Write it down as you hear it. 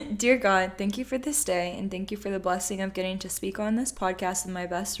Dear God, thank you for this day, and thank you for the blessing of getting to speak on this podcast with my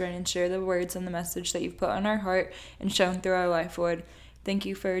best friend and share the words and the message that you've put on our heart and shown through our life, Lord. Thank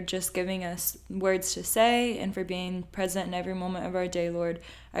you for just giving us words to say and for being present in every moment of our day, Lord.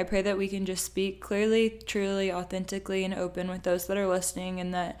 I pray that we can just speak clearly, truly, authentically, and open with those that are listening,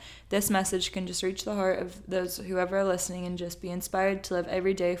 and that this message can just reach the heart of those whoever are listening and just be inspired to live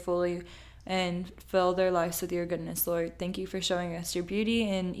every day fully and fill their lives with your goodness, Lord. Thank you for showing us your beauty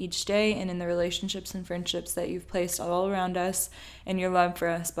in each day and in the relationships and friendships that you've placed all around us, and your love for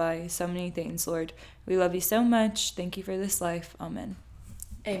us by so many things, Lord. We love you so much. Thank you for this life. Amen.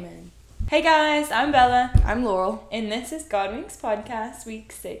 Amen. Hey guys, I'm Bella. I'm Laurel. And this is God Winks Podcast,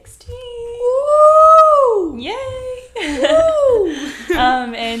 week 16. Woo! Yay! Woo!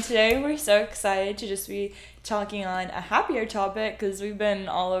 And today we're so excited to just be talking on a happier topic because we've been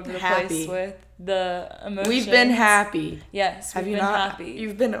all over the place with the emotions. We've been happy. Yes, Have we've you been not? happy.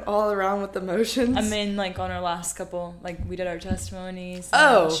 You've been all around with emotions. I mean, like on our last couple, like we did our testimonies.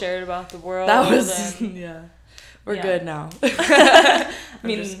 Oh. And shared about the world. That was, and, yeah. We're Yeah. good now. I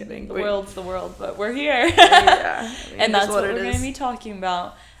mean, just kidding. the world's the world, but we're here. Yeah. I mean, And that's what it we're going to is. be talking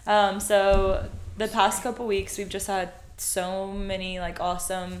about. So the past couple weeks, we've just had so many like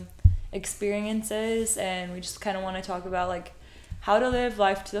awesome experiences, and we just kind of want to talk about like how to live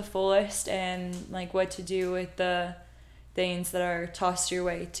life to the fullest and like what to do with the things that are tossed your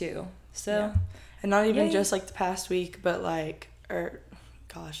way too. So, Yeah. And not even Yay. just like the past week, but like,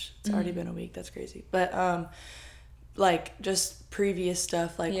 gosh, it's already been a week. That's crazy. But like just previous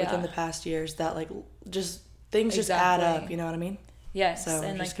stuff like Yeah. within the past years that like just things just add Exactly. up. You know what I mean? yes, So we're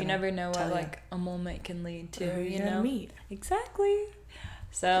and just like you gonna never know what tell you. like a moment can lead to. Who You gonna know, meet? exactly.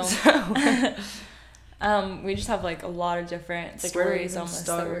 So. We just have like a lot of different It's like, where do we stories even almost that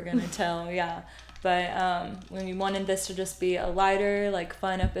start? we're gonna tell, yeah. But we wanted this to just be a lighter, like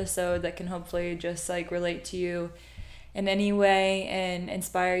fun episode that can hopefully just like relate to you in any way and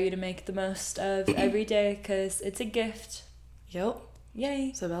inspire you to make the most of every day because it's a gift. Yep.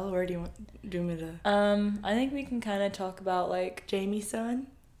 Yay. So Bella, where do you want me to? I think we can kind of talk about like Jamie's son.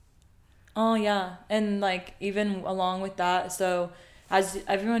 oh yeah, and like even along with that, so as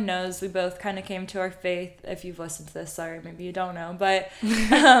everyone knows, we both kind of came to our faith. If you've listened to this, sorry, maybe you don't know, but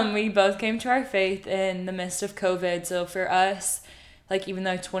we both came to our faith in the midst of COVID. So for us, like even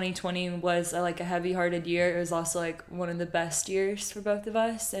though 2020 was like a heavy-hearted year, it was also like one of the best years for both of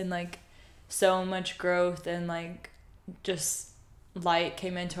us, and like so much growth and like just light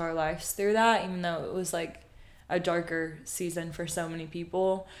came into our lives through that, even though it was like a darker season for so many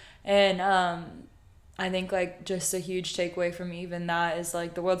people. And I think like just a huge takeaway from even that is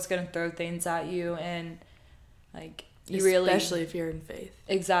like the world's gonna throw things at you, and like you really, Especially if you're in faith.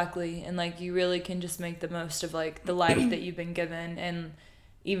 exactly, and like you really can just make the most of like the life that you've been given, and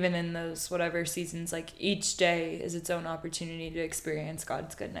even in those whatever seasons, like each day is its own opportunity to experience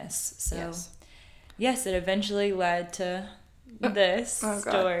God's goodness. So yes, it eventually led to this Oh, God.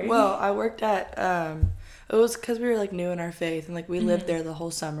 story. Well, I worked at it was because we were like new in our faith, and like we lived there the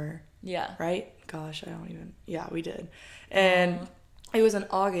whole summer, yeah. right? Gosh, yeah, we did. And it was in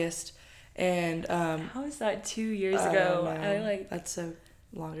August, and How was that 2 years I ago? don't know. I like That's so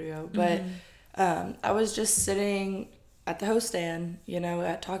long ago. But I was just sitting at the host stand,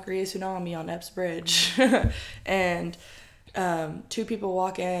 at Taqueria Tsunami on Epps Bridge. And two people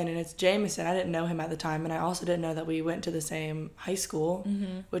walk in, and it's Jameson. I didn't know him at the time, and I also didn't know that we went to the same high school,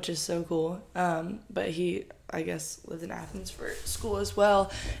 which is so cool. But he, I guess, lived in Athens for school as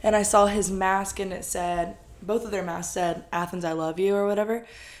well. And I saw his mask, and it said, both of their masks said, "Athens, I love you," or whatever.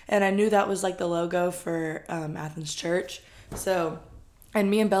 And I knew that was like the logo for Athens Church. So,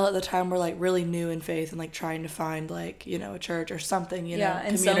 and me and Bella at the time were like really new in faith and like trying to find like, a church or something, yeah,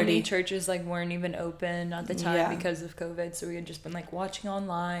 and community. so many churches like weren't even open at the time Yeah. because of COVID. So we had just been like watching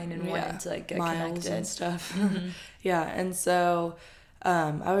online and wanted to like get Miles connected and stuff. Yeah, and so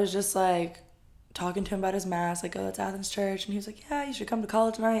I was just like talking to him about his mass, like, oh, that's Athens Church, and he was like, yeah, you should come to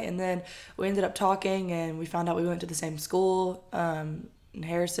college night. And then we ended up talking, and we found out we went to the same school in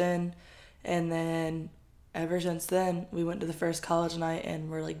Harrison, and then ever since then we went to the first college night, and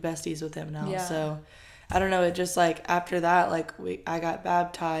we're like besties with him now. Yeah. So I don't know, it just like after that, like I got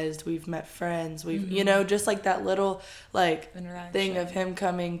baptized, we've met friends, we've just like that little like Interaction. thing of him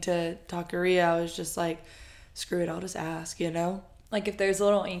coming to Taqueria, I was just like, screw it, I'll just ask, Like if there's a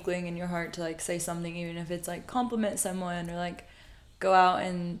little inkling in your heart to like say something, even if it's like compliment someone or like go out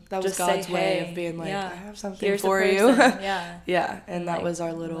and that was just God's say, way hey, of being like, yeah, I have something here's for the you. person. Yeah. Yeah, and that Like, was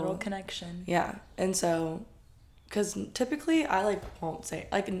our little connection. Yeah, and so, because typically I like won't say,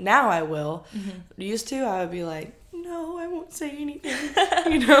 like now I will. Used to, I would be like, no, I won't say anything.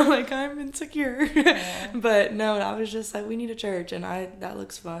 You know, like, I'm insecure. Yeah. But no, I was just like, we need a church, and that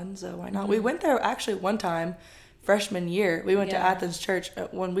looks fun, so why not? We went there actually one time, freshman year. We went to Athens Church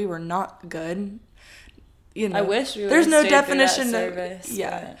when we were not good. You know, I wish we would there's have no stayed through that definition service,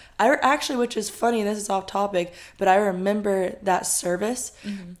 yeah. I actually, which is funny, this is off topic, but I remember that service,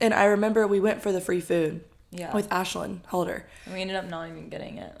 and I remember we went for the free food. Yeah. With Ashlyn Holder. We ended up not even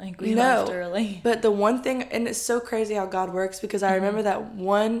getting it. Like, we left early. But the one thing, and it's so crazy how God works, because I remember that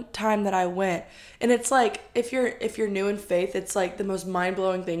one time that I went, and it's like, if you're new in faith, it's like the most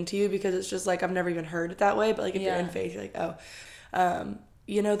mind-blowing thing to you, because it's just like, I've never even heard it that way, but like, if you're in faith, you're like, oh.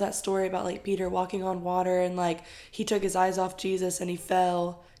 You know that story about like Peter walking on water, and like he took his eyes off Jesus and he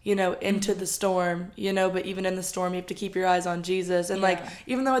fell, you know, into the storm, you know, but even in the storm you have to keep your eyes on Jesus, and like,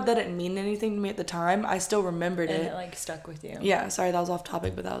 even though that didn't mean anything to me at the time, I still remembered it. And it like stuck with you. Yeah, sorry, that was off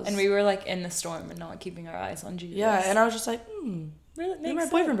topic, but that was... And we were like in the storm and not keeping our eyes on Jesus. Yeah, and I was just like, Really and my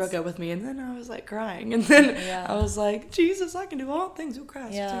boyfriend broke up with me, and then I was like crying, and then I was like, Jesus, I can do all things with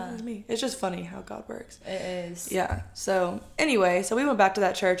Christ. Yeah. With me. It's just funny how God works. It is. Yeah. So anyway, we went back to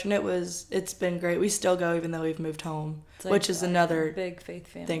that church, and it's been great. We still go even though we've moved home, like, which is another big faith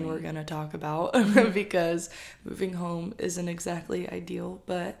family thing we're gonna talk about, because moving home isn't exactly ideal,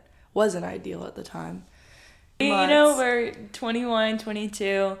 but wasn't ideal at the time. You know, we're 21,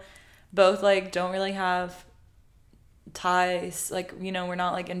 22, both like don't really have ties, like, you know, we're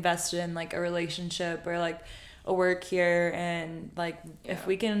not like invested in like a relationship or like a work here, and like if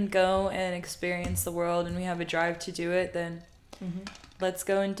we can go and experience the world and we have a drive to do it, then let's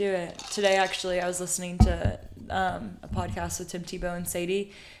go and do it. Today actually I was listening to a podcast with Tim Tebow and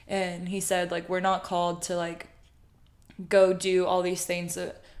Sadie, and he said like we're not called to like go do all these things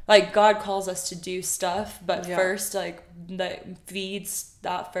that, like, God calls us to do stuff, but first, like, that feeds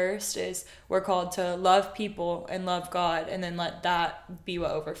that first is we're called to love people and love God, and then let that be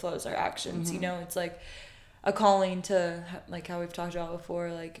what overflows our actions. You know, it's like a calling to, like how we've talked about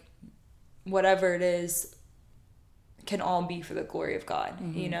before, like whatever it is can all be for the glory of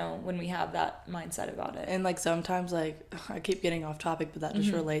God, you know, when we have that mindset about it. And like sometimes, like, I keep getting off topic, but that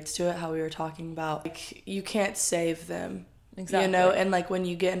just relates to it, how we were talking about, like, you can't save them. Exactly. You know, and like when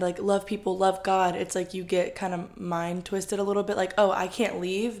you get into like love people, love God, it's like you get kind of mind twisted a little bit, like, oh, I can't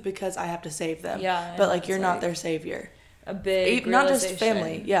leave because I have to save them. Yeah. But like you're not their savior. A big not just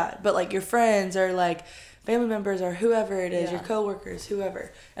family, but like your friends or like family members or whoever it is, your coworkers,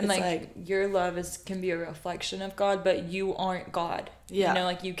 whoever. And like your love can be a reflection of God, but you aren't God. Yeah. You know,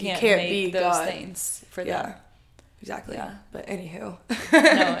 like you can't make those God. Things for them. Yeah. Exactly. Yeah. But anywho.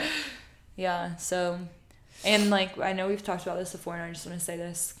 So, and like I know we've talked about this before, and I just want to say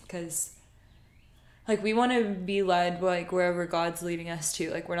this because like we want to be led like wherever God's leading us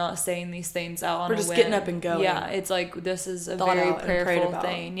to. Like we're not saying these things out on a whim. We're just getting up and going. Yeah, it's like this is a very prayerful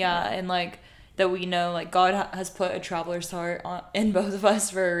thing. Yeah, and like that we know like God has put a traveler's heart in both of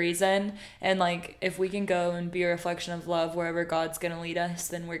us for a reason, and like if we can go and be a reflection of love wherever God's gonna lead us,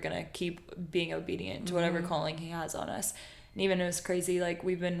 then we're gonna keep being obedient to whatever calling He has on us. And even it was crazy, like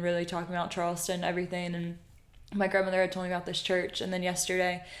we've been really talking about Charleston, everything, and my grandmother had told me about this church, and then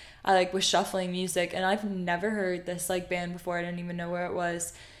yesterday I like was shuffling music, and I've never heard this like band before. I didn't even know where it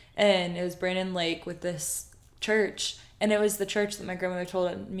was, and it was Brandon Lake with this church, and it was the church that my grandmother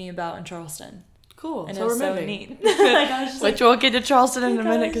told me about in Charleston. Cool. And so we're so neat. Which we'll get to Charleston in a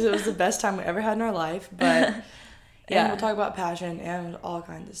minute because it was the best time we ever had in our life. But and we'll talk about passion and all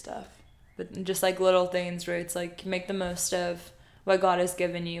kinds of stuff. But just like little things where it's like make the most of what God has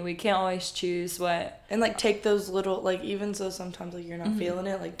given you. We can't always choose what... And, like, take those little... Like, even so sometimes, like, you're not feeling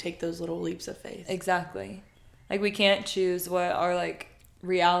it, like, take those little leaps of faith. Exactly. Like, we can't choose what our, like,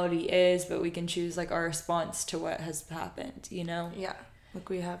 reality is, but we can choose, like, our response to what has happened, you know? Yeah. Like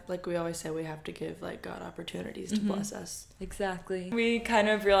we always say, we have to give, like, God opportunities to bless us. Exactly. We kind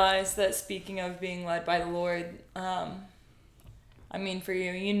of realized that speaking of being led by the Lord... I mean, for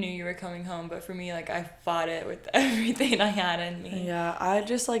you knew you were coming home, but for me, like, I fought it with everything I had in me. Yeah, I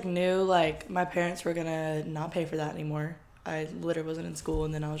just, like, knew, like, my parents were gonna not pay for that anymore. I literally wasn't in school,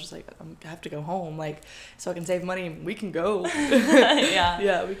 and then I was just like, I have to go home, like, so I can save money, and we can go.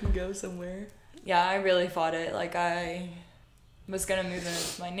 Yeah, we can go somewhere. Yeah, I really fought it. Like, I was gonna move in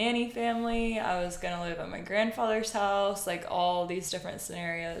with my nanny family. I was gonna live at my grandfather's house, like, all these different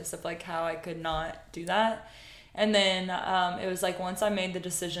scenarios of, like, how I could not do that. And then it was like once I made the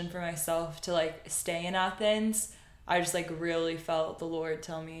decision for myself to like stay in Athens, I just like really felt the Lord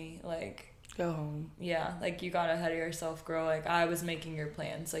tell me like go home. Yeah, like you got ahead of yourself, girl. Like I was making your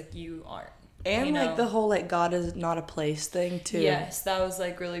plans, like you aren't. And you know? Like the whole like God is not a place thing too. Yes, that was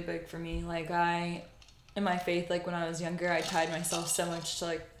like really big for me. Like I in my faith, like when I was younger, I tied myself so much to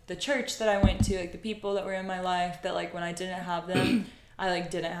like the church that I went to, like the people that were in my life, that like when I didn't have them, I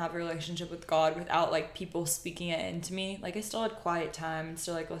like didn't have a relationship with God without like people speaking it into me. Like I still had quiet time and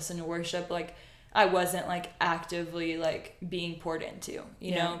still like listen to worship, but, like I wasn't like actively like being poured into,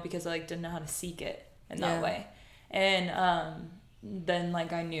 you know, because I like didn't know how to seek it in that way. And then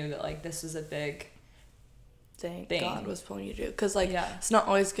like I knew that like this was a big thing God was pulling you to do, because like it's not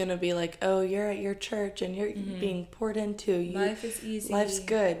always gonna be like, oh, you're at your church and you're being poured into. Life is easy. Life's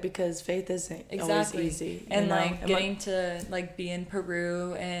good, because faith isn't always easy. And like getting to like be in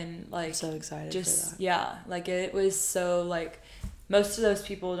Peru and like I'm so excited just for that. Like it was so like most of those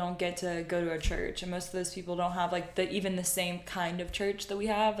people don't get to go to a church, and most of those people don't have like even the same kind of church that we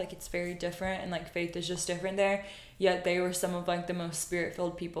have. Like it's very different, and like faith is just different there. Yet they were some of like the most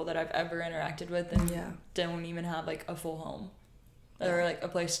spirit-filled people that I've ever interacted with, and don't even have like a full home or like a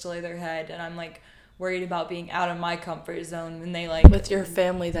place to lay their head. And I'm like worried about being out of my comfort zone, and they like with your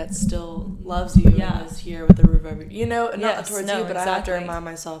family that still loves you and is here with the roof over, you know, not towards you, but I have to remind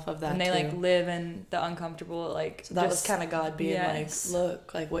myself of that. And they too. like live in the uncomfortable, like so that was kind of God being like,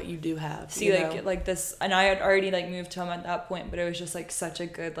 look, like what you do have. See, like this, and I had already like moved home at that point, but it was just like such a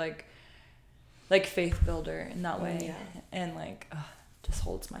good like faith builder in that way, and like just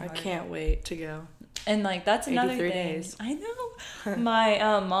holds my heart. I can't wait to go. And like that's another thing. Days. I know.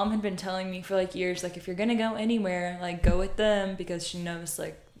 My mom had been telling me for like years, like if you're gonna go anywhere, like go with them, because she knows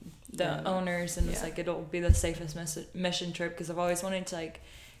like the owners, and it's like it'll be the safest mission trip, because I've always wanted to like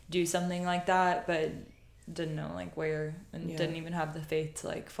do something like that, but didn't know like where, and didn't even have the faith to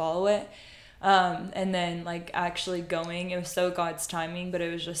like follow it. And then like actually going, it was so God's timing, but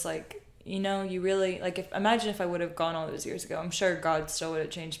it was just like, you know, you really like imagine if I would have gone all those years ago, I'm sure God still would have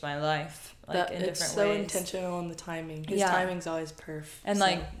changed my life like in different ways. It's so intentional in the timing. His timing's always perfect. And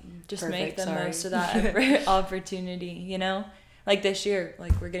like just make the most of that opportunity, you know? Like this year,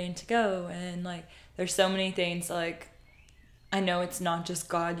 like we're getting to go, and like there's so many things, like I know it's not just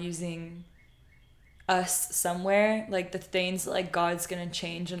God using us somewhere, like the things that, like God's gonna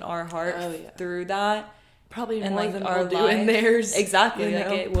change in our heart through that. Probably more than we'll do in theirs. Exactly.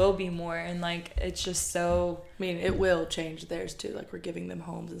 Like it will be more, and like it's just so, I mean, it will change theirs too, like we're giving them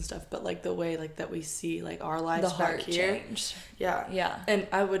homes and stuff, but like the way like that we see like our lives the back heart here changed. Yeah. And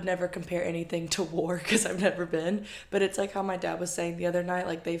I would never compare anything to war, because I've never been, but it's like how my dad was saying the other night,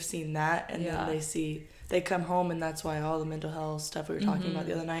 like they've seen that, and then they come home, and that's why all the mental health stuff we were talking about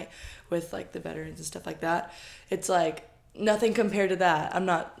the other night with like the veterans and stuff like that, it's like nothing compared to that. I'm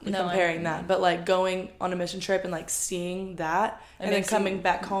not comparing that, but like going on a mission trip and like seeing that, and then coming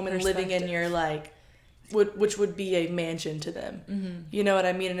back home and living in your like which would be a mansion to them. You know what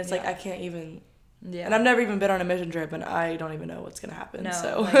I mean? And it's like I can't even and I've never even been on a mission trip, and I don't even know what's gonna happen.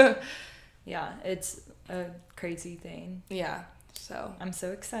 So it's a crazy thing. So I'm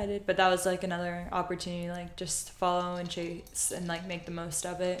so excited, but that was like another opportunity, like just follow and chase and like make the most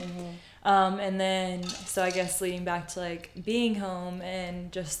of it. And then so I guess leading back to like being home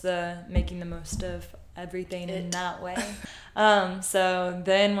and just the making the most of everything in that way. So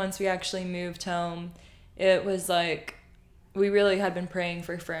then once we actually moved home, it was like we really had been praying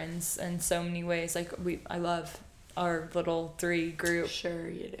for friends in so many ways. Like I love our little 3 group. Sure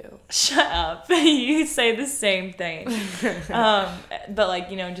you do. Shut up. You say the same thing. But like,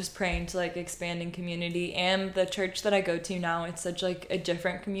 you know, just praying to like expand in community. And the church that I go to now, it's such like a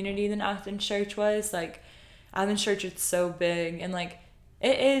different community than Athens Church was. Like Athens Church, it's so big, and like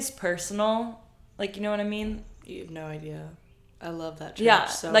it is personal. Like, you know what I mean? You have no idea. I love that church. Yeah,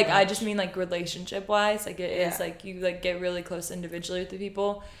 so like much. I just mean like relationship wise. Like it is like you like get really close individually with the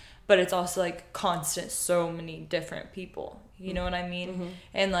people, but it's also like constant, so many different people, you know what I mean?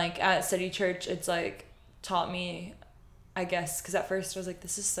 And like at City Church, it's like taught me, I guess, because at first I was like,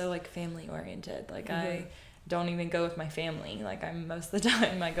 this is so like family oriented, like I don't even go with my family, like I'm most of the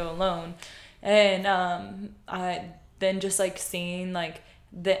time I go alone. And I then just like seeing like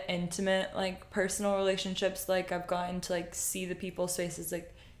the intimate like personal relationships, like I've gotten to like see the people's faces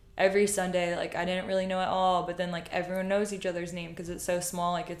like every Sunday. Like I didn't really know at all, but then like everyone knows each other's name because it's so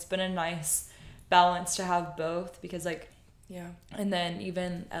small. Like it's been a nice balance to have both, because like and then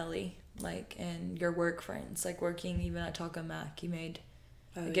even Ellie, like, and your work friends, like working even at Taco Mac, you made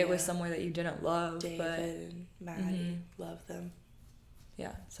it was somewhere that you didn't love. David and Maddie, love them.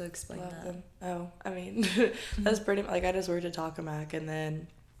 Yeah, so explain love that. Them. Oh, I mean, that's pretty like I just worked at Taco Mac, and then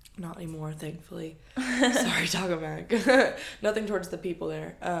not anymore, thankfully. Sorry, Taco Mac. Nothing towards the people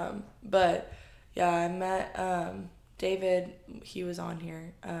there. But yeah, I met David. He was on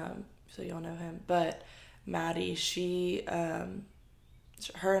here, so y'all know him. But Maddie, she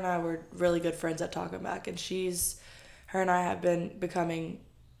her and I were really good friends at Talking Back, and her and I have been becoming,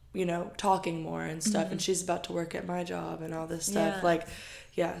 talking more and stuff, and she's about to work at my job and all this stuff.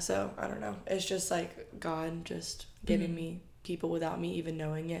 So I don't know. It's just like God just giving me people without me even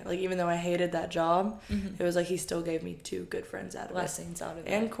knowing it. Like, even though I hated that job, it was like he still gave me 2 good friends out of Blessings out of it.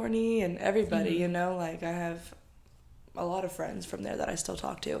 And Courtney and everybody, like I have a lot of friends from there that I still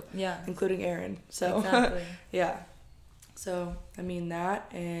talk to. Yeah. Including Aaron. So exactly. yeah. So, I mean, that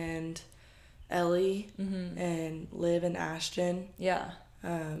and Ellie and Liv and Ashton. Yeah.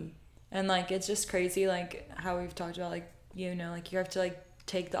 And, like, it's just crazy, like, how we've talked about, like, you have to, like,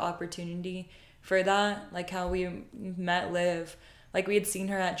 take the opportunity for that. Like, how we met Liv. Like, we had seen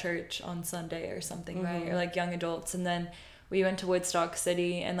her at church on Sunday or something, right? Or, like, young adults. And then we went to Woodstock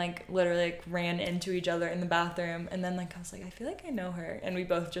City and, like, literally, like, ran into each other in the bathroom. And then, like, I was like, I feel like I know her. And we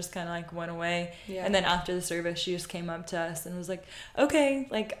both just kind of, like, went away. Yeah. And then after the service, she just came up to us and was like, okay,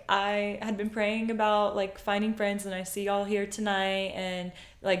 like, I had been praying about, like, finding friends, and I see y'all here tonight. And,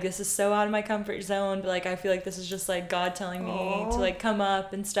 like, this is so out of my comfort zone. But, like, I feel like this is just, like, God telling me to, like, come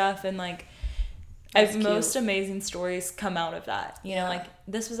up and stuff. And, like, most amazing stories come out of that, like,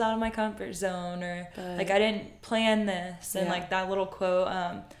 this was out of my comfort zone, or like, I didn't plan this. And like that little quote,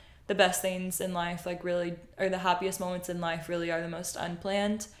 the best things in life, like, really, or the happiest moments in life really are the most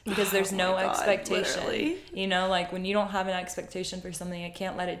unplanned, because there's no expectation. Literally. Like, when you don't have an expectation for something, it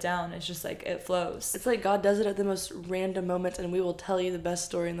can't let it down. It's just like, it flows. It's like God does it at the most random moments, and we will tell you the best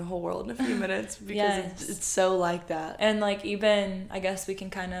story in the whole world in a few minutes, because it's so like that. And like, even I guess we can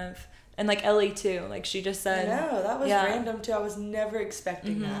kind of. And, like, Ellie, too. Like, she just said... I know. That was random, too. I was never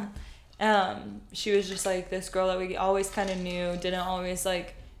expecting that. She was just, like, this girl that we always kind of knew. Didn't always,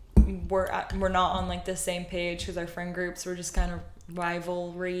 like... We're not on, like, the same page, because our friend groups were just kind of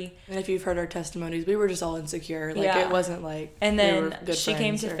rivalry. And if you've heard our testimonies, we were just all insecure. Like, it wasn't, like... And then she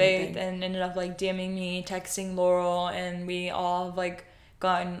came to faith and ended up, like, DMing me, texting Laurel, and we all, like...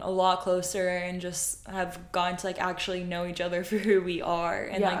 gotten a lot closer and just have gotten to, like, actually know each other for who we are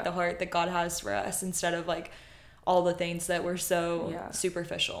and like the heart that God has for us, instead of like all the things that were so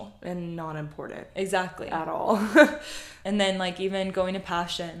superficial and not important exactly at all. And then, like, even going to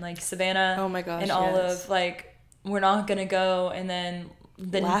Passion, like, Savannah, oh my gosh, and Olive, like, we're not gonna go, and then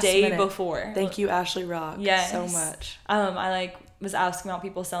the last day minute. Before, thank you, Ashley Rock, so much. I like was asking about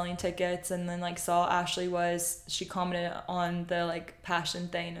people selling tickets, and then, like, saw she commented on the, like, Passion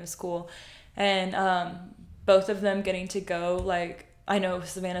thing. It was cool. And both of them getting to go, like, I know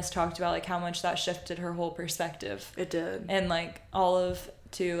Savannah's talked about, like, how much that shifted her whole perspective. It did. And, like, Olive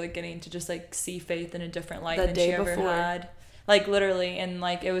too, like, getting to just, like, see faith in a different light than she ever had. Like, literally. And,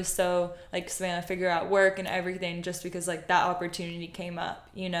 like, it was so, like, Savannah figure out work and everything just because, like, that opportunity came up,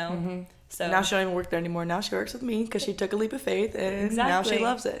 So now she don't even work there anymore. Now she works with me because she took a leap of faith, and now she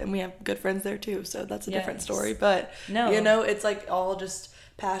loves it. And we have good friends there too, so that's a different story. But it's like all just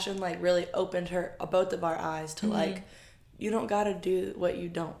Passion, like, really opened both of our eyes to like, you don't gotta do what you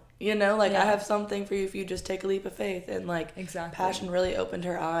don't. I have something for you if you just take a leap of faith. And like, Passion really opened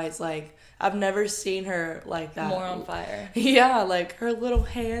her eyes. Like, I've never seen her like that. More on fire. Yeah, like her little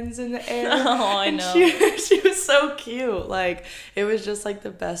hands in the air. Oh, I know. She was so cute. Like, it was just like the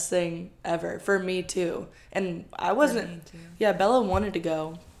best thing ever for me too. And I wasn't. Yeah, Bella wanted to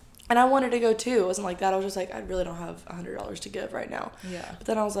go, and I wanted to go too. It wasn't like that. I was just like, I really don't have $100 to give right now. Yeah. But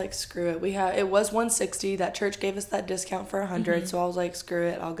then I was like, screw it. It was $160. That church gave us that discount for $100. So I was like, screw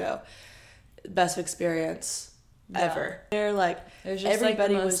it. I'll go. Best experience ever. They're like, it was just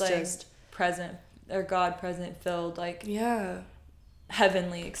everybody like the most, was like, just present, or God present filled, like, yeah,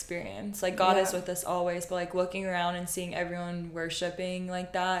 heavenly experience. Like, God is with us always, but like looking around and seeing everyone worshiping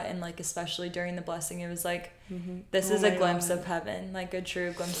like that, and like especially during the blessing, it was like, this is a glimpse of heaven, like a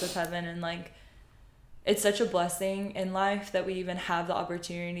true glimpse of heaven. And like, it's such a blessing in life that we even have the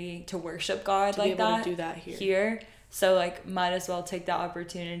opportunity to worship God like that. To do that here. So like, might as well take that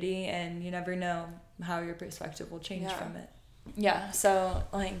opportunity, and you never know how your perspective will change from it. Yeah, so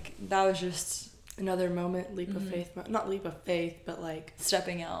like, that was just another moment, leap of faith, not leap of faith, but like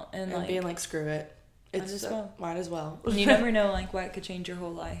stepping out and like being like, screw it, might as well. You never know, like, what could change your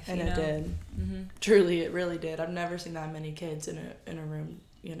whole life. And it did. Truly, it really did. I've never seen that many kids in a room,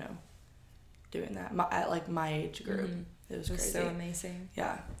 doing that at like my age group. It was crazy. So amazing.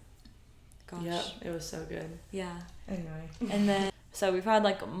 Yeah. Gosh. Yeah, it was so good. Yeah. Anyway. And then, so we've had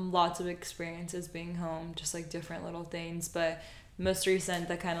like lots of experiences being home, just like different little things, but most recent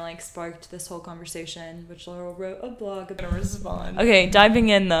that kind of like sparked this whole conversation, which Laurel wrote a blog about. I'm gonna respond. Okay, diving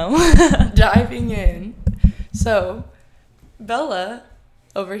in though. Diving in. So, Bella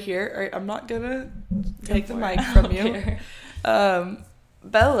over here, I'm not gonna take the mic from you.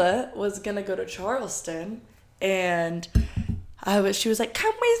 Bella was gonna go to Charleston, and she was like,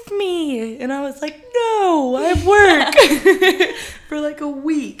 come with me. And I was like, no, I have work for like a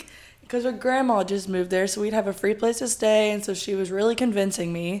week. Because her grandma just moved there, so we'd have a free place to stay. And so she was really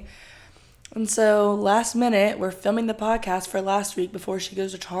convincing me. And so last minute, we're filming the podcast for last week before she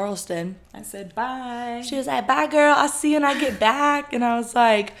goes to Charleston. I said, bye. She was like, bye, girl. I'll see you when I get back. And I was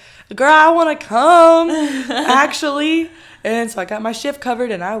like, girl, I want to come, actually. And so I got my shift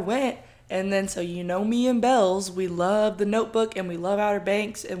covered, and I went. And then, so you know me and Bells, we love The Notebook, and we love Outer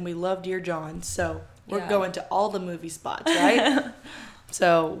Banks, and we love Dear John. So we're going to all the movie spots, right?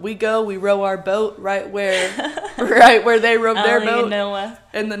 So we row our boat right where they rowed their boat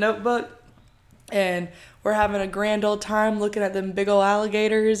in The Notebook. And we're having a grand old time looking at them big old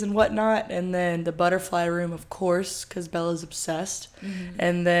alligators and whatnot. And then the butterfly room, of course, because Bella's obsessed. Mm-hmm.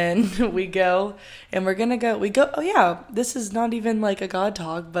 And then we go, and oh yeah, this is not even like a God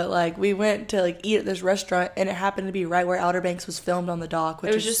talk, but like we went to like eat at this restaurant, and it happened to be right where Outer Banks was filmed on the dock,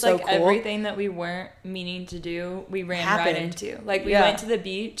 which is just so cool. It was just like everything that we weren't meaning to do, we ran right into. Like we went to the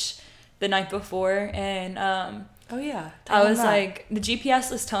beach the night before, and oh, yeah. I was like, the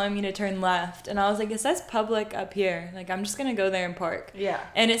GPS was telling me to turn left. And I was like, it says public up here. Like, I'm just going to go there and park. Yeah.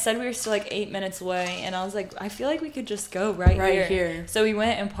 And it said we were still like 8 minutes away. And I was like, I feel like we could just go right here. So we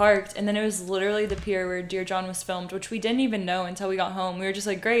went and parked. And then it was literally the pier where Dear John was filmed, which we didn't even know until we got home. We were just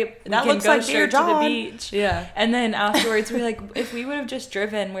like, great. That looks like Dear John. To the beach. Yeah. And then afterwards, we were like, if we would have just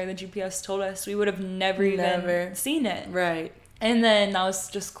driven where the GPS told us, we would have never even seen it. Right. And then that was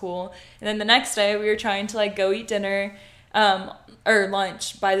just cool. And then the next day, we were trying to like go eat dinner. Or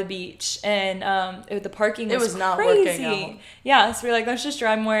lunch by the beach, and the parking was not crazy. Working out. Yeah, so we were like, let's just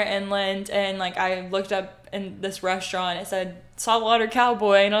drive more inland, and like I looked up in this restaurant, it said Saltwater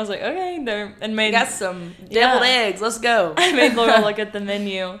Cowboy, and I was like, okay, and made got some deviled eggs, let's go. I made Laura look at the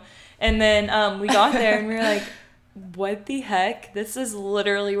menu, and then we got there, and we were like, what the heck? This is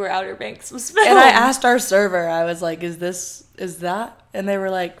literally where Outer Banks was filmed. And I asked our server, I was like, is that? And they were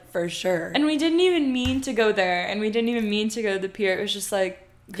like, for sure. And we didn't even mean to go there. And we didn't even mean to go to the pier. It was just like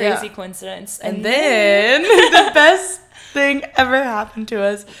crazy coincidence. And then the best thing ever happened to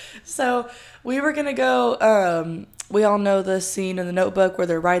us. So we were going to go, we all know the scene in The Notebook where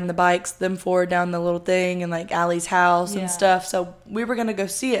they're riding the bikes, them four down the little thing, and like Allie's house and stuff. So we were going to go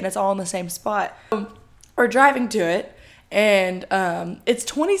see it, and it's all in the same spot. We're driving to it, and it's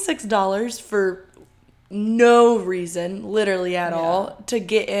 $26 for no reason, literally at all, to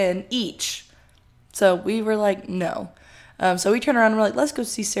get in each. So we were like, no. So we turned around and we're like, let's go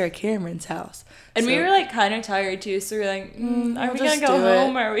see Sarah Cameron's house. And we were like kind of tired too, so we were like, are we going to go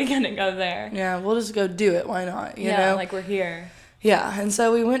home or are we going to go there? Yeah, we'll just go do it. Why not? You know? Like we're here. Yeah, and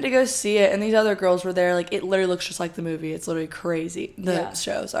so we went to go see it, and these other girls were there. Like, it literally looks just like the movie. It's literally crazy. The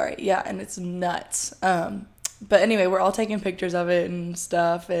show, sorry. Yeah, and it's nuts. But anyway, we're all taking pictures of it and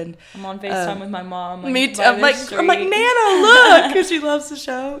stuff, and I'm on FaceTime with my mom. Like, me too. I'm like, Nana, look, because she loves the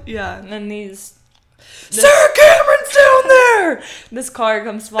show. Yeah. And then Sarah Cameron's down there. This car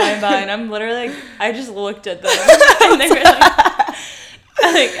comes flying by, and I'm literally like, I just looked at them, and they were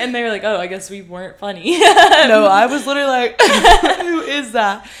and they were like, oh, I guess we weren't funny. No, I was literally like, who is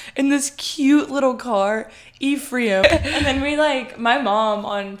that? In this cute little car, Ephraim. And then my mom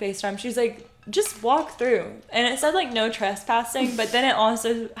on FaceTime, she's like, just walk through. And it said like no trespassing, but then it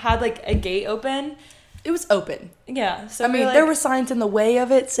also had like a gate open. It was open. Yeah. So there were signs in the way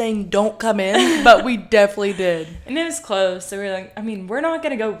of it saying don't come in, but we definitely did. And it was closed, so we were like, we're not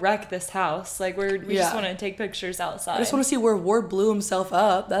going to go wreck this house. Like, we just want to take pictures outside. I just want to see where Ward blew himself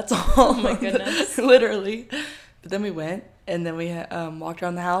up. That's all. Oh my goodness. Literally. But then we went, and then we walked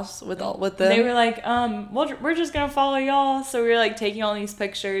around the house with them. They were like, we're just going to follow y'all. So we were like taking all these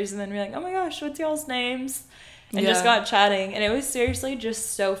pictures, and then we were like, oh my gosh, what's y'all's names? And just got chatting, and it was seriously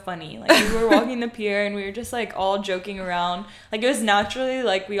just so funny. Like, we were walking the pier, and we were just like all joking around. Like, it was naturally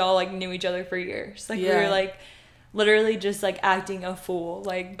like we all like knew each other for years. Like, we were like literally just like acting a fool,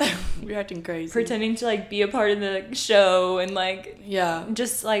 like we were acting crazy, pretending to like be a part of the show, and like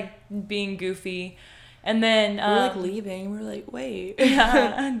just like being goofy. And then we were like leaving. We were like, wait.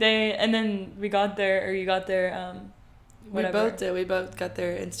 And then we got there, or you got there. Whatever. We both did. We both got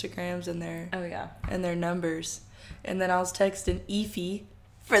their Instagrams and their numbers. And then I was texting Efi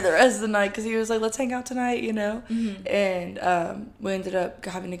for the rest of the night because he was like, let's hang out tonight, you know? Mm-hmm. And we ended up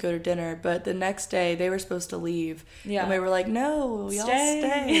having to go to dinner. But the next day, they were supposed to leave. Yeah. And we were like, no, y'all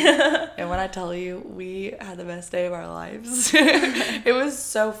stay. And when I tell you, we had the best day of our lives. It was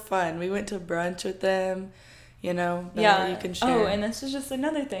so fun. We went to brunch with them, you know? Yeah. You can share. Oh, and this was just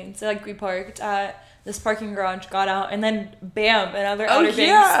another thing. So, like, we parked at this parking garage, got out, and then bam, another Oh, Outer Banks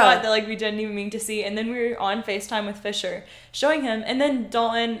yeah. spot that like we didn't even mean to see. And then we were on FaceTime with Fisher, showing him, and then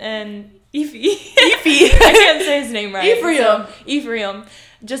Dalton and Efi. I can't say his name right. Ephraim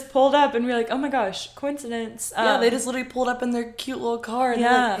just pulled up, and we were like, oh my gosh, coincidence. Yeah, they just literally pulled up in their cute little car, and Yeah.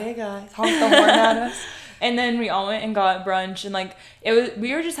 they're like, hey guys, honk the horn at us. And then we all went and got brunch, and like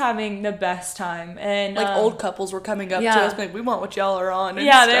we were just having the best time. And Like old couples were coming up to us, like, we want what y'all are on. And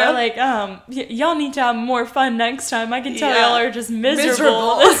yeah, stuff. they were like, y'all need to have more fun next time. I can tell Yeah. y'all are just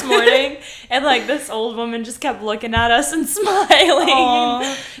miserable this morning. And like this old woman just kept looking at us and smiling.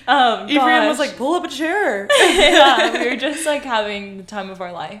 Ephraim was like, pull up a chair. Yeah, we were just like having the time of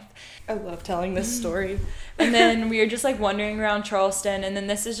our life. I love telling this story. And then we were just like wandering around Charleston, and then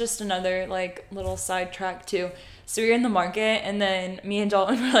this is just another like little sidetrack too. So we were in the market, and then me and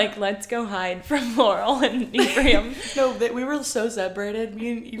Dalton were like, let's go hide from Laurel and Ephraim. No, we were so separated.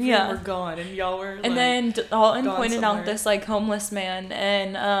 Me and Ephraim were gone, and y'all were And then Dalton pointed somewhere. out this like homeless man,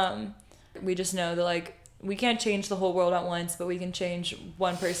 and we just know that like we can't change the whole world at once, but we can change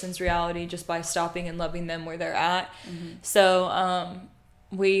one person's reality just by stopping and loving them where they're at. Mm-hmm. So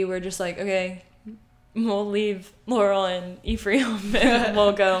we were just like, okay, we'll leave Laurel and Ephraim and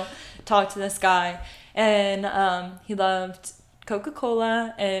we'll go talk to this guy. And he loved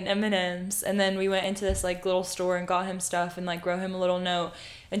Coca-Cola and M&Ms. And then we went into this like little store and got him stuff and like wrote him a little note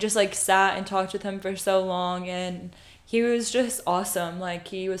and just like sat and talked with him for so long. And he was just awesome. Like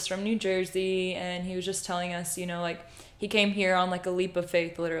he was from New Jersey, and he was just telling us, you know, like he came here on like a leap of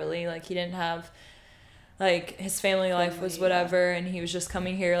faith, literally. Like he didn't have, like his family life was whatever, and he was just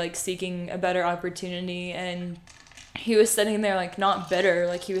coming here like seeking a better opportunity. And he was sitting there like not bitter,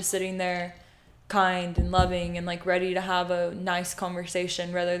 like he was sitting there kind and loving and like ready to have a nice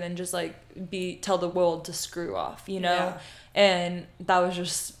conversation rather than just like tell the world to screw off, you know. Yeah. And that was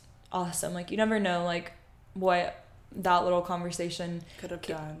just awesome. Like you never know like what that little conversation could have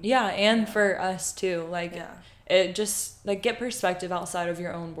done. Yeah, and for us too, like Yeah. it just like get perspective outside of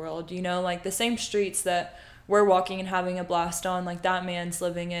your own world, you know, like the same streets that we're walking and having a blast on, like that man's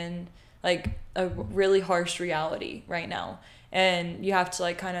living in like a really harsh reality right now. And you have to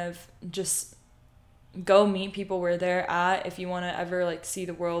like kind of just go meet people where they're at if you want to ever like see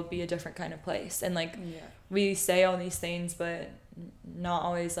the world be a different kind of place. And like we say all these things but not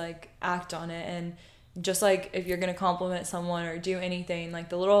always like act on it. And just like if you're gonna compliment someone or do anything, like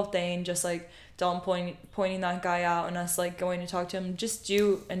the little thing, just like Dalton pointing that guy out and us like going to talk to him, just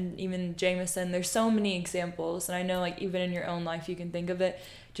do. And even Jameson, there's so many examples, and I know like even in your own life you can think of it,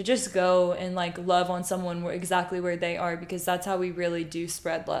 to just go and like love on someone exactly where they are, because that's how we really do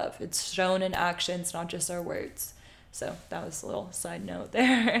spread love. It's shown in actions, not just our words. So that was a little side note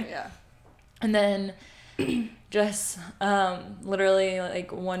there. Yeah. And then just literally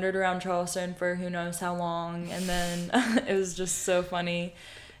like wandered around Charleston for who knows how long, and then it was just so funny.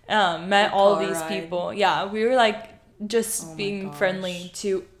 Met all these ride. people. Yeah, we were like just my being gosh. friendly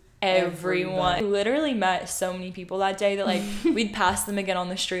to everyone. We literally met so many people that day that like we'd pass them again on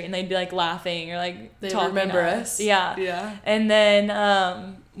the street and they'd be like laughing or like They talking remember to us. Yeah. Yeah. And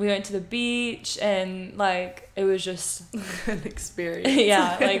then we went to the beach, and like it was just An experience.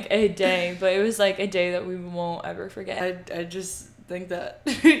 yeah, like a day, but it was like a day that we won't ever forget. I just think that,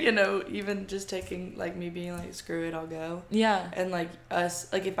 you know, even just taking, like, me being like, screw it, I'll go. Yeah. And, like,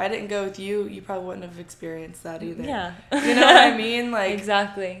 us, like, if I didn't go with you, you probably wouldn't have experienced that either. Yeah. You know what I mean? Like,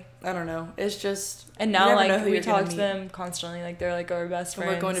 Exactly. I don't know. It's just, And you now, never know like, who we you're gonna talk to meet. them constantly. Like, they're, like, our best And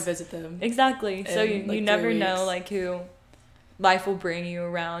friends. we're going to visit them. Exactly. So in, like, you never 3 know, weeks. like, who life will bring you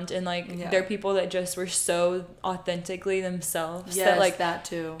around. And, like, Yeah. they're people that just were so authentically themselves. Yes, that, like, that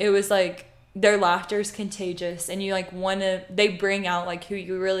too. it was, like, their laughter is contagious. And you, like, want to... They bring out, like, who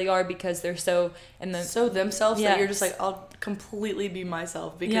you really are because they're so... So themselves that you're just Yes. like, I'll completely be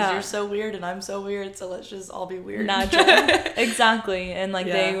myself because Yeah. you're so weird and I'm so weird, so let's just all be weird. Natural. Exactly. And like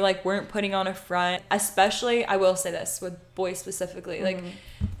they Yeah. like weren't putting on a front. Especially, I will say this with boys specifically, like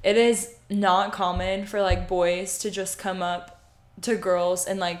Mm-hmm. it is not common for like boys to just come up to girls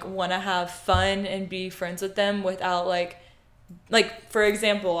and like want to have fun and be friends with them without like for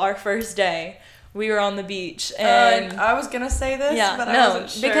example, our first day we were on the beach and I was gonna say this, yeah, but I no, wasn't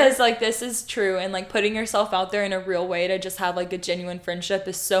sure. because like this is true, and like putting yourself out there in a real way to just have like a genuine friendship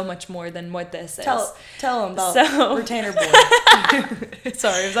is so much more than what this is. Tell them about So- Retainer Boy.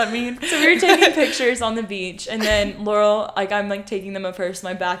 Sorry, does that mean? So we were taking pictures on the beach, and then Laurel, like I'm like taking them at first,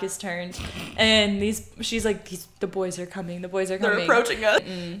 my back is turned, and she's like, the boys are coming, They're coming. approaching us.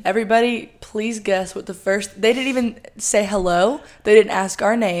 Everybody, please guess what they didn't even say hello. They didn't ask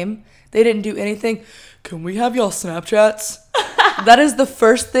our name. They didn't do anything. Can we have y'all Snapchats? That is the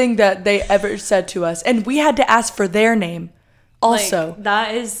first thing that they ever said to us. And we had to ask for their name also. Like,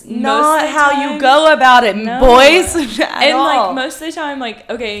 that is not how you go about it, boys. And all. Like most of the time, like,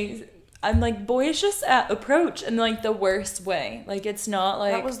 okay, I'm like, boys just approach in like the worst way. Like, it's not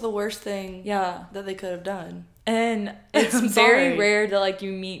like that was the worst thing that they could have done. And it's very rare that like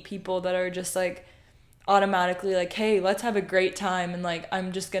you meet people that are just like automatically like, hey, let's have a great time, and like,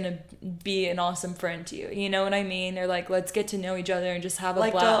 I'm just gonna be an awesome friend to you, you know what I mean? Or like, let's get to know each other and just have a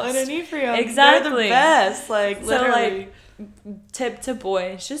blast. Like Dalton and Ephraim, exactly, they're the best. Like, literally. So like, tip to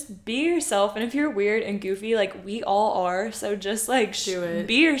boys, just be yourself, and if you're weird and goofy, like we all are, so just like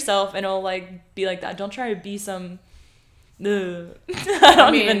be yourself, and it'll like be like that. Don't try to be some I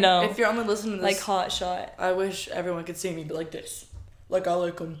don't even know. If you're only listening to this, like, hot shot, I wish everyone could see me be like this. Like, I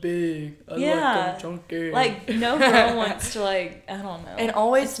like them big. I like them chunky. Like, no girl wants to, like, I don't know. And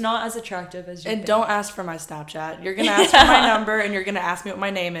always... It's not as attractive as you think. don't ask for my Snapchat. You're going to ask for my number, and you're going to ask me what my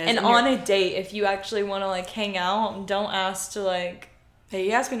name is. And on a date, if you actually want to, like, hang out, don't ask to, like... Hey,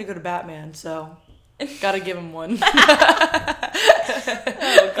 he asked me to go to Batman, so... Gotta give him one. Oh,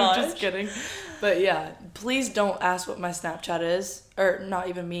 gosh. I'm just kidding. But, yeah. Please don't ask what my Snapchat is. Or, not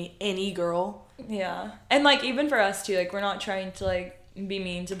even me. Any girl. Yeah. And, like, even for us, too. Like, we're not trying to, like... be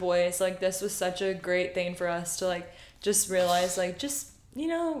mean to boys. Like, this was such a great thing for us to like just realize, like, just, you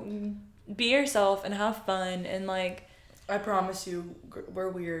know, be yourself and have fun. And like, I promise you, we're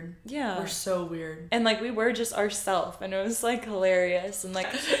weird. Yeah, we're so weird. And like, we were just ourselves, and it was like hilarious. And like,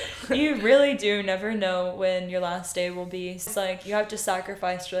 you really do never know when your last day will be. It's like, you have to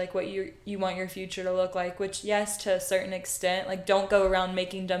sacrifice for like what you want your future to look like, which, yes, to a certain extent, like, don't go around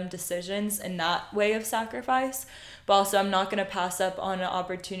making dumb decisions in that way of sacrifice. But also, I'm not going to pass up on an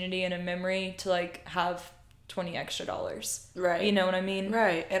opportunity and a memory to, like, have $20 extra. Right. You know what I mean?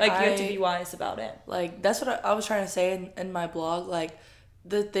 Right. And like, you have to be wise about it. Like, that's what I was trying to say in my blog. Like,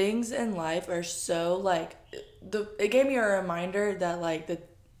 the things in life are so, like, it gave me a reminder that, like, the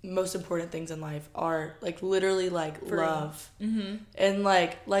most important things in life are, like, literally, like, free. Love. Mm-hmm. And,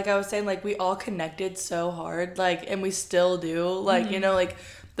 like I was saying, like, we all connected so hard, like, and we still do. Like, mm-hmm. You know, like...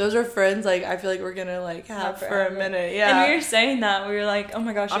 Those are friends, like, I feel like we're gonna, like, have for a minute, yeah. And we were saying that, we were like, oh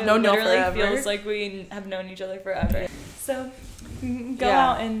my gosh, it literally feels like we have known each other forever. So, go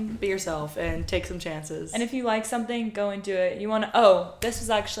out and... be yourself and take some chances. And if you like something, go and do it. You wanna... Oh, this was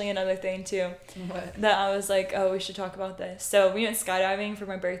actually another thing, too. What? That I was like, oh, we should talk about this. So, we went skydiving for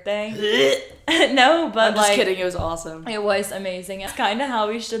my birthday. No, but, I'm just kidding, it was awesome. It was amazing. It's kind of how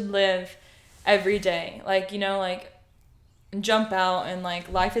we should live every day. Like, you know, like... jump out, and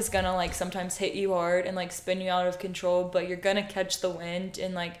like, life is gonna like sometimes hit you hard and like spin you out of control, but you're gonna catch the wind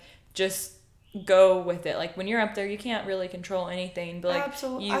and like just go with it. Like, when you're up there, you can't really control anything, but like,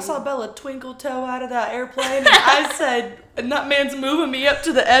 absolutely. I saw Bella twinkle toe out of that airplane, and I said, and that man's moving me up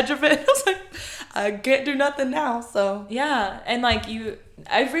to the edge of it. I was like, I can't do nothing now. So yeah. And like,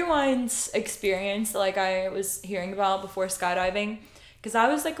 everyone's experience, like, I was hearing about before skydiving, because I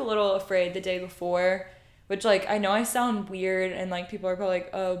was like a little afraid the day before. Which, like, I know I sound weird, and, like, people are probably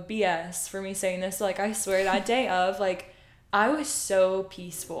like, oh, BS for me saying this. Like, I swear, that day of, like, I was so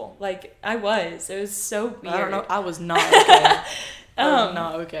peaceful. Like, it was so weird. I don't know. I was not okay. I was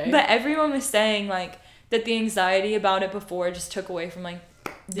not okay. But everyone was saying, like, that the anxiety about it before just took away from, like,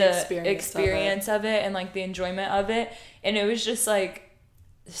 the experience of it and, like, the enjoyment of it. And it was just, like,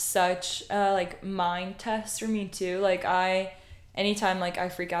 such a, like, mind test for me, too. Like, anytime, like, I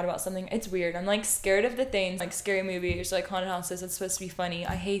freak out about something, it's weird. I'm, like, scared of the things, like, scary movies, like, haunted houses, it's supposed to be funny.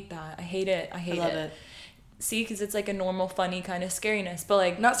 I hate that. I hate it. I love it. See, because it's, like, a normal, funny kind of scariness. But,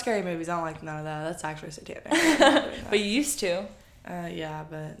 like... Not scary movies. I don't like none of that. That's actually satanic. But you used to. Yeah,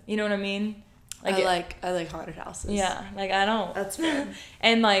 but... You know what I mean? Like, I like haunted houses. Yeah. Like, I don't... That's fair.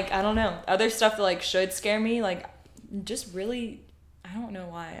 And, like, I don't know. Other stuff that, like, should scare me, like, just really... I don't know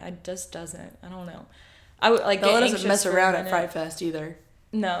why. It just doesn't. I don't know. I would like Bella doesn't mess around at Fright Fest either.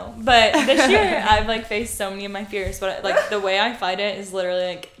 No, but this year I've like faced so many of my fears, but like the way I fight it is literally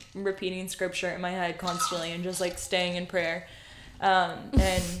like repeating scripture in my head constantly and just like staying in prayer.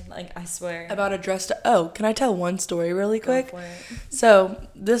 And like, I swear. About a dress can I tell one story really quick? Go for it. So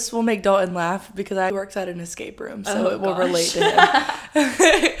this will make Dalton laugh because I works at an escape room, so it will relate to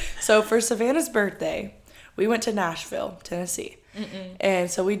him. So for Savannah's birthday, we went to Nashville, Tennessee. Mm-mm.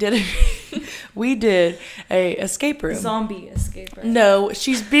 And so we did a escape room. Zombie escape room. No,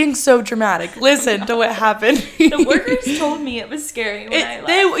 she's being so dramatic. Listen to what happened. The workers told me it was scary when I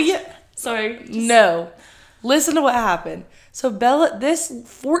left. Yeah. Sorry. No. Listen to what happened. So Bella, this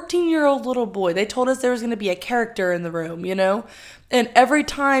 14-year-old little boy, they told us there was going to be a character in the room, you know? And every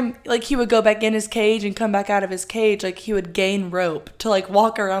time, like, he would go back in his cage and come back out of his cage, like, he would gain rope to, like,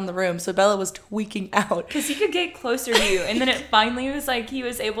 walk around the room. So Bella was tweaking out. Because he could get closer to you. And then it finally was like he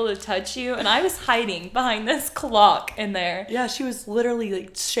was able to touch you. And I was hiding behind this clock in there. Yeah, she was literally,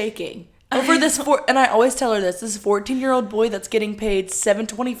 like, shaking. Over this, and I always tell her this 14-year-old boy that's getting paid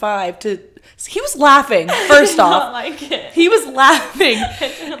 $7.25 to... He was laughing, first off. Like it. He was laughing.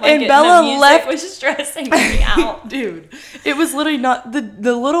 And Bella left. Was stressing me out. Dude, it was literally not...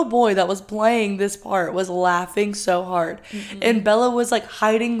 The little boy that was playing this part was laughing so hard. Mm-mm. And Bella was, like,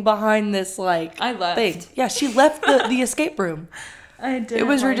 hiding behind this, like... I left. Thing. Yeah, she left the escape room. I did. It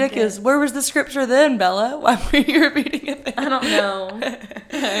was ridiculous. Where was the scripture then, Bella? Why were you repeating it then? I don't know.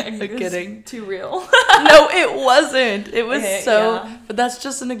 I'm kidding. Too real. No, it wasn't. It was But that's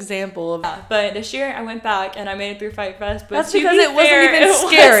just an example of. Yeah, but this year I went back and I made it through Fight Fest. But that's because it wasn't even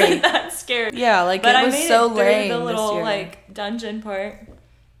scary. It wasn't that scary. Yeah, like but it was so lame. But I made it through the little like dungeon part.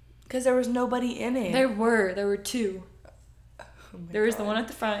 Because there was nobody in it. There were two. Oh there was the one at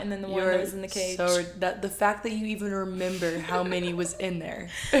the front and then the one that was in the cage. So the fact that you even remember how many was in there.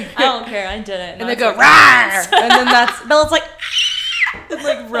 I don't care. I did it. And they go, rawr! And then Bella's like, and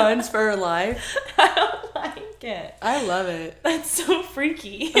like runs for her life. I don't like it. I love it. That's so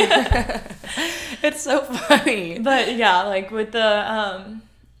freaky. It's so funny. But yeah, like with the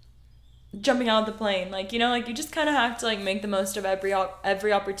jumping out of the plane, like, you know, like you just kind of have to like make the most of every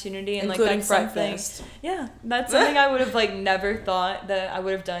opportunity, and including like that's something. Fest. Yeah, that's something I would have like never thought that I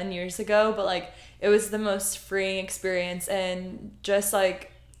would have done years ago, but like it was the most freeing experience. And just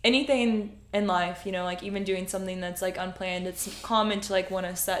like anything in life, you know, like even doing something that's like unplanned, it's common to like want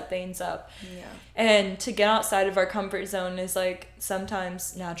to set things up. Yeah. And to get outside of our comfort zone is like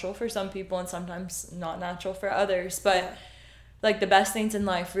sometimes natural for some people and sometimes not natural for others, but yeah. Like the best things in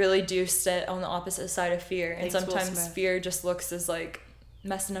life really do sit on the opposite side of fear. And sometimes fear just looks as like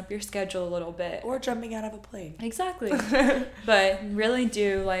messing up your schedule a little bit. Or jumping out of a plane. Exactly. But really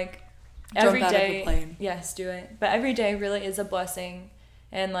do like every day. Yes, do it. But every day really is a blessing.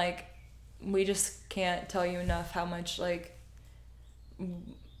 And like we just can't tell you enough how much like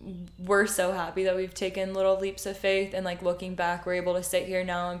we're so happy that we've taken little leaps of faith, and like looking back we're able to sit here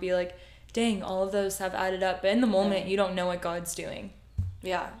now and be like, dang, all of those have added up. But in the moment, you don't know what God's doing.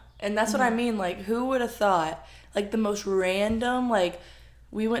 Yeah. And that's what I mean. Like, who would have thought, like, the most random, like,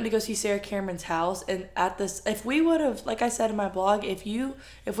 we went to go see Sarah Cameron's house, and at this, if we would have, like I said in my blog, if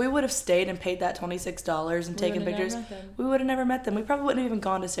we would have stayed and paid that $26 and taken pictures, we would have never met them. We probably wouldn't have even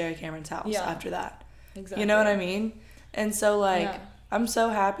gone to Sarah Cameron's house after that. Exactly. You know what I mean? And so, like, I'm so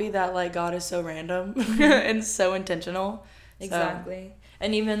happy that, like, God is so random and so intentional. Exactly.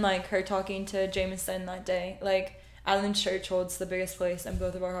 And even, like, her talking to Jameson that day, like, Island Church holds the biggest place in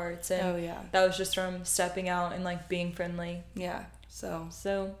both of our hearts. And that was just from stepping out and, like, being friendly. Yeah.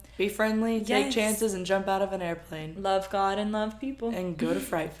 So be friendly, take chances, and jump out of an airplane. Love God and love people. And go to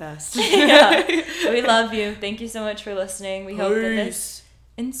Fright Fest. Yeah. We love you. Thank you so much for listening. We hope that this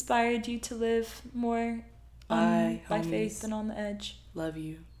inspired you to live more by faith and on the edge. Love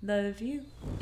you. Love you.